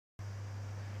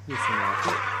で、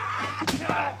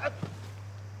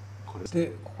これ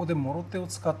でここでもろ手を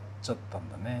使っちゃった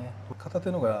んだね。片手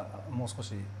のがもう少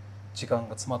し時間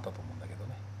が詰まったと思うんだけど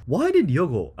ね。Why did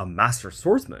Yogo, a master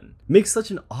swordsman, make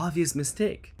such an obvious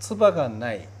mistake? 唾が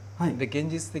ない、で現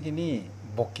実的に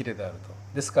勃起であると。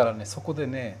ですからね、そこで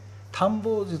ね、探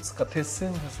訪術か鉄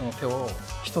線術の手を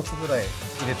一つぐらい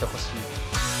入れてほしい。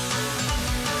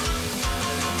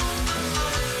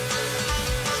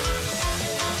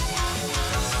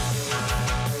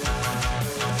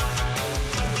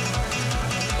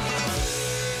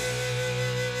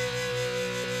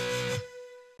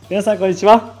皆さんこんにち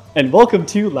は and welcome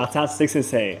to Let's Ask Seki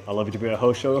Sensei. I love you to be a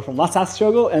host Shogo from Let's Ask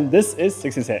Shogo and this is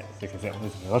Seki Sensei. Seki Sensei, 本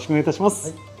日もよろしくお願いいたします。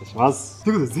お願いします。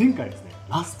ということで前回ですね、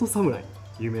ラストサムライ、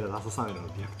有名なラストサムライの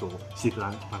リアクトをしていた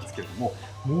だいたんですけれども、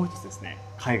もう一つですね、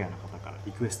海外の方から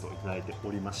リクエストをいただいて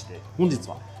おりまして、本日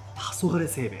は黄昏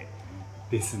セイベ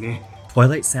ですね。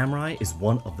Twilight Samurai is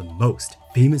one of the most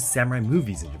famous samurai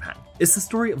movies in Japan. It's the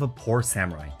story of a poor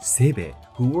samurai, Seibe,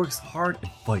 who works hard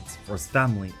and fights for his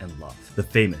family and love. The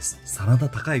famous Sanada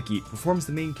Takayuki performs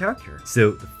the main character,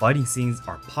 so the fighting scenes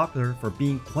are popular for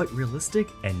being quite realistic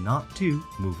and not too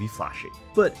movie flashy.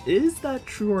 But is that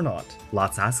true or not?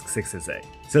 Let's ask Seki Sensei.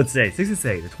 So today, Seki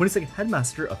Sensei, the 22nd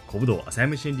headmaster of Kobudo,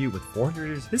 Asayama Ichiden Ryu with 400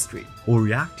 years history, will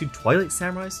react to Twilight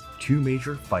Samurai's two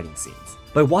major fighting scenes.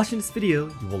 By watching this video,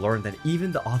 you will learn that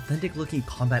even the authentic-looking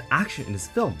combat action in this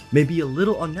film may be a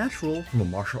little unnatural from a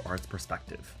martial arts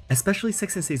perspective. Especially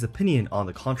Seki Sensei's opinion on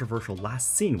the controversial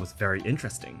last scene was very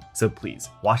interesting, so please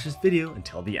watch this video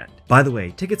until the end. By the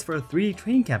way, tickets for a 3-day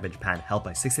training camp in Japan held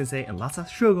by Seki Sensei and Let's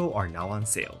Ask Shogo are now on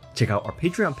sale. Check out our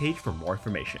Patreon page for more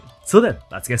information. So then,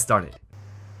 let's get started.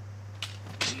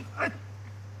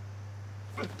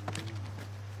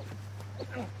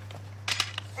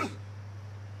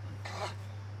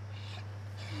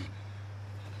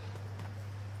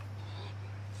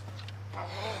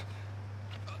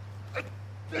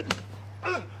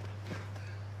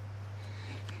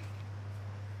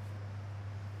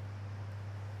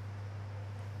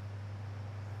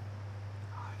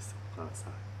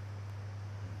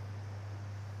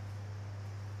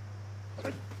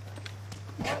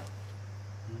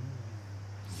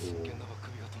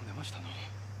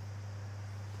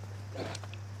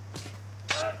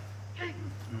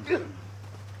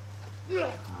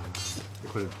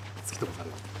これ突き飛ばされ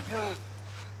る。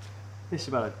でし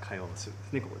ばらく会話をするんで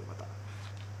すね。ここでまた。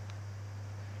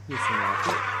でその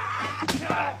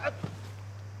後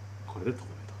これでとどめ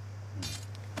と。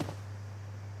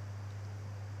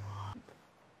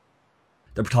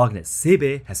The protagonist,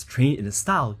 Seibe, has trained in a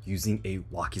style using a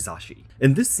wakizashi.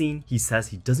 In this scene, he says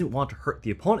he doesn't want to hurt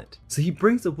the opponent, so he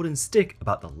brings a wooden stick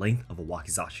about the length of a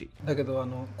wakizashi. だけど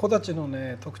小太刀の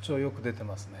ね特徴よく出て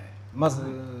ますね。まず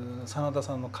真田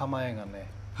さんの構えがね、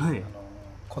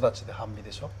小太刀で半身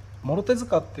でしょ。もろ手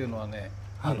塚っていうのはね、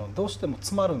どうしても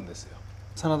詰まるんですよ。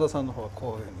真田さんの方は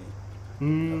こういうふ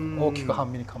うに大きく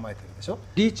半身に構えてるでしょ。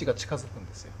リーチが近づくん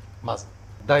ですよ。まず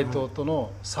大東と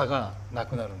の差がな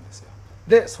くなるんですよ。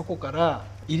でそこから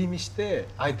入り身して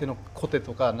相手の小手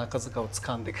とか中塚を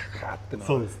掴んでいくかっていう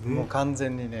のはもう完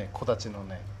全にね小太刀の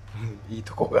ねいい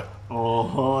とこが。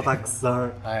おおたくさ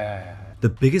ん。The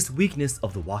biggest weakness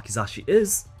of the wakizashi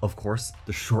is, of course,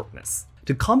 the shortness.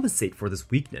 To compensate for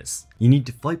this weakness, you need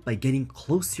to fight by getting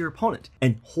close to your opponent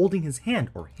and holding his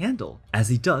hand or handle, as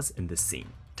he does in this scene.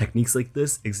 Techniques like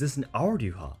this exist in our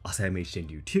Ryuha, Asayama Ichiden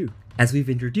Ryu too, as we've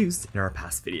introduced in our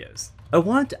past videos. I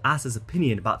wanted to ask his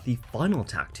opinion about the final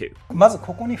attack too. まず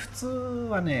ここに普通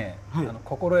はね、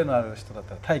心得のある人だっ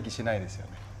たら待機しないですよ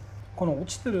ね。この落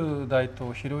ちてる大東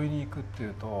を拾いに行くってい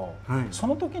うと、そ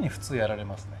の時に普通やられ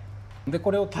ますね。で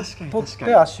これを取っ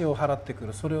て足を払ってく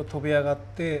る、それを飛び上がっ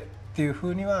てっていう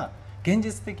風には現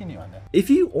実的にはね。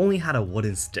If you only had a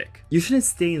wooden stick, you shouldn't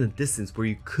stay in the distance where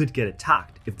you could get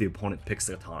attacked if the opponent picks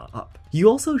the katana up. You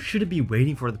also shouldn't be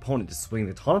waiting for the opponent to swing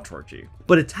the katana towards you,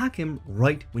 but attack him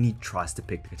right when he tries to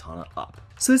pick the katana up.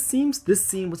 So it seems this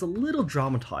scene was a little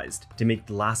dramatized to make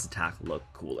the last attack look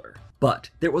cooler. But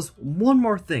there was one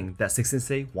more thing that Seki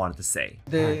Sensei wanted to say.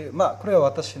 で、これは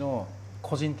私の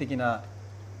個人的な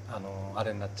あ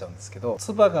れになっちゃうんですけど、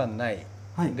唾がない、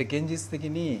で現実的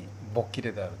に勃起で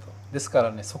あると。ですか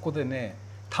らね、そこでね、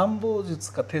探訪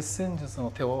術か鉄線術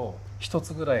の手を一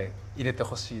つぐらい入れて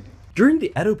ほしい。During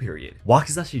the Edo period,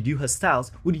 wakizashi Ryuha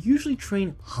styles would usually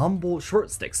train hanbo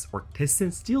short sticks or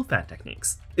tessen steel fan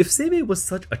techniques. If Seibe was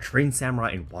such a trained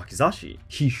samurai in wakizashi,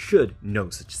 he should know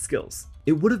such skills.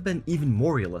 It would have been even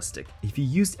more realistic if he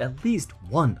used at least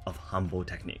one of hanbo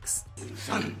techniques.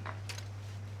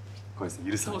 これです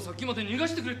ね、許さない。さっきまで逃が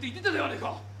してくれって言ってたではねえ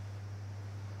か。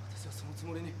私はそのつ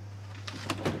もりに。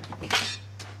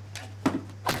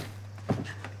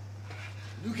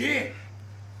抜け。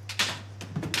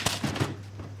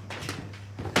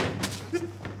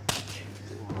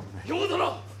ようだ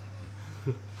な。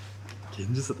現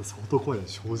実だと相当怖いの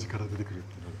に障子から出てくるっ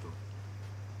てなると。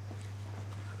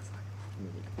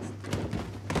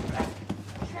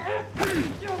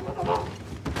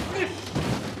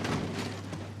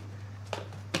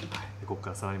ここ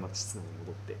からさらにまた室内に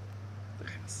戻って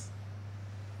戦います。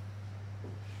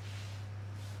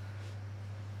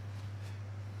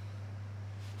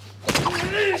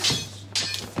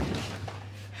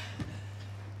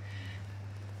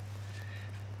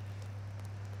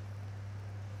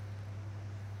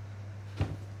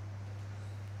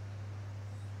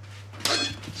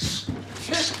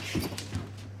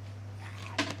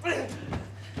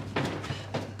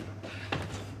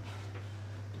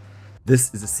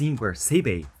This is a scene where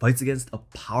Seibe fights against a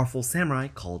powerful samurai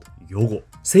called Yogo.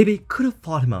 Seibe could have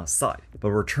fought him outside,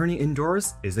 but returning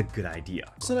indoors is a good idea.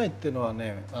 室内っていうのは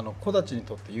ね、木立に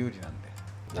とって有利なんで、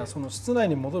だからその室内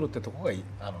に戻るってとこがい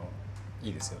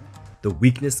いですよね。The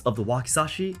weakness of the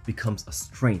wakizashi becomes a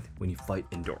strength when you fight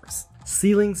indoors.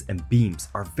 Ceilings and beams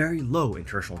are very low in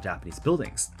traditional Japanese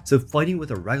buildings, so fighting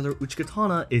with a regular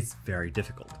uchikatana is very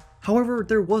difficult. However,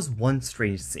 there was one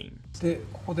strange scene. で、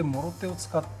ここでもろ手を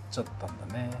使っちゃったん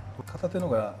だね。片手の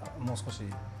がもう少し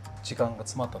時間が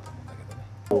詰まったと思うんだけ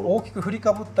どね。大きく振り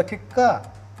かぶった結果、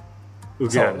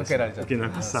受けられちゃった。受け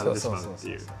流されてしまうって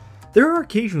いう。There are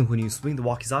occasions when you swing the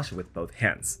wakizashi with both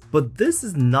hands, but this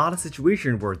is not a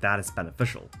situation where that is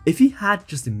beneficial. If he had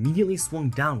just immediately swung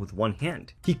down with one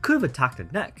hand, he could have attacked the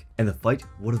neck, and the fight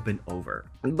would have been over.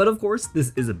 But of course,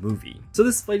 this is a movie, so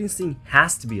this fighting scene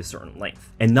has to be a certain length,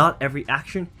 and not every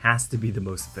action has to be the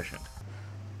most efficient.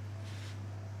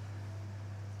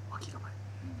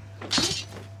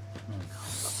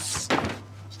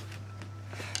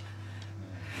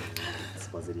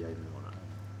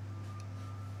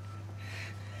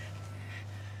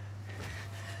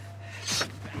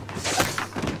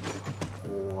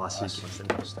 足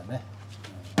きましたね。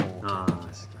ああ、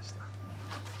足きました。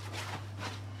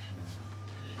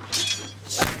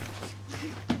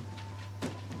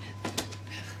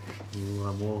う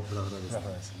わ、もうフラフラですね。フラフ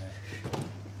ラですね。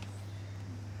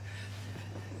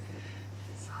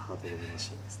さあ、とどめの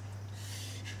シーンですね。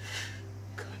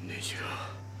観念しろ。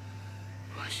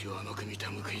わしを甘く見た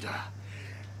報いだ。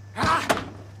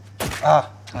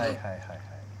あ、はいはいはいは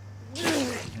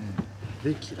い。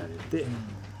で、切られて。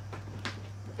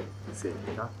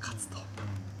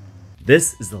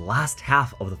This is the last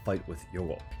half of the fight with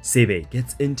Yogo. Seibe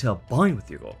gets into a bind with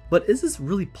Yogo, but is this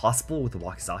really possible with the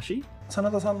wakizashi? 真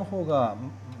田さんの方が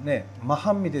ね、真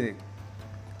半身で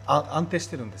安定し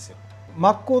てるんですよ。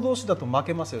真っ向同士だと負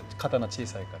けますよ。刀小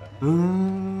さいから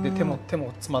ね。で手も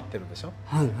詰まってるでしょ。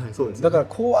はいはい、そうです、ね。だから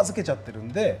こう預けちゃってるん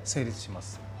で成立しま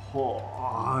す。ほ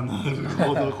う、なる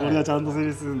ほど。これはちゃんと成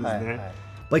立するんですね。はいはい。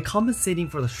By compensating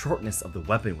for the shortness of the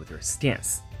weapon with your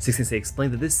stance, Seki Sensei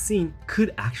explained that this scene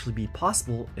could actually be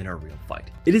possible in a real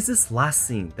fight. It is this last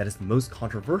scene that is most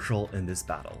controversial in this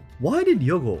battle. Why did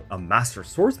Yogo, a master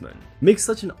swordsman, make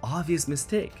such an obvious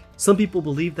mistake? Some people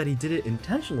believe that he did it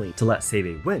intentionally to let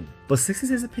Seibe win, but Seki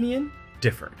Sensei's opinion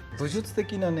differed. 武術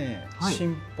的なね、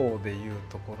進歩でいう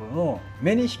ところの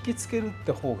目に引きつけるっ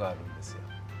て方があるんですよ。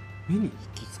目に引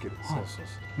きつける。そうそうそう。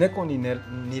猫に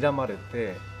睨まれ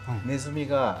て。ネズミ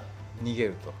が逃げ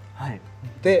ると、はい、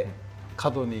で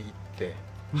角に行って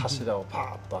柱をパ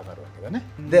ーッと上がるわけだね、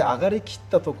で上がりきっ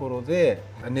たところで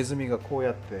ネズミがこう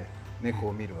やって猫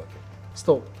を見るわけ、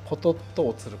そうするとポトッと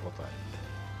落ちることあ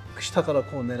る、下から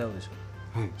こう狙うでし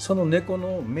ょ、はい、その猫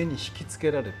の目に引きつ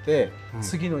けられて、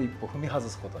次の一歩踏み外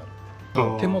すこと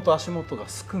ある、手元足元が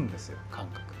すくんですよ、感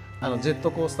覚。ジェット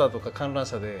コースターとか観覧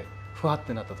車でふわっ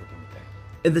てなった時みたいに。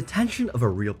In the tension of a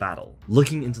real battle,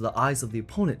 looking into the eyes of the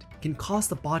opponent can cause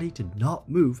the body to not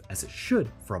move as it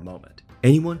should for a moment.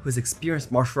 Anyone who has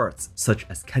experienced martial arts, such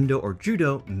as kendo or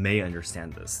judo, may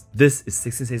understand this. This is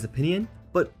Seki Sensei's opinion,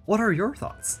 but what are your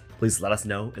thoughts? Please let us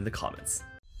know in the comments.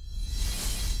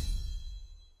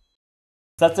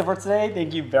 That's it for today.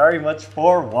 Thank you very much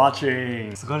for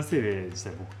watching. スガルセイベ自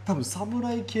体僕多分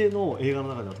侍系の映画の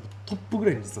中ではトップぐ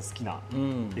らいに実は好きな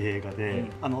映画で、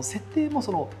設定も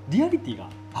そのリアリティが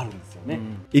あるんですよね。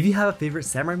If you have a favorite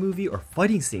samurai movie or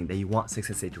fighting scene that you want Seki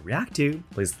Sensei to react to,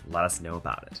 please let us know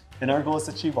about it. And our goal is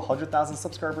to achieve 100,000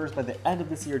 subscribers by the end of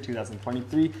this year,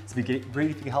 2023. So it'd be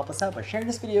great if you can help us out by sharing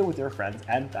this video with your friends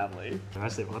and family. ま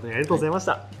して誠にありがとうございまし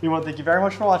た。We want to thank you very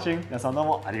much for watching. 皆さんどう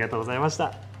もありがとうございまし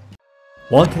た。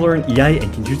Want to learn Iai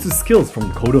and Kenjutsu skills from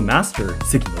the Kobudo master,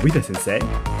 Seki Sensei?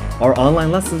 Our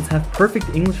online lessons have perfect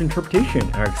English interpretation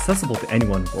and are accessible to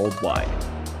anyone worldwide.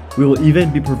 We will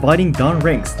even be providing down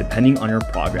ranks depending on your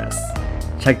progress.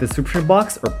 Check the description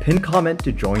box or pinned comment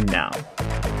to join now.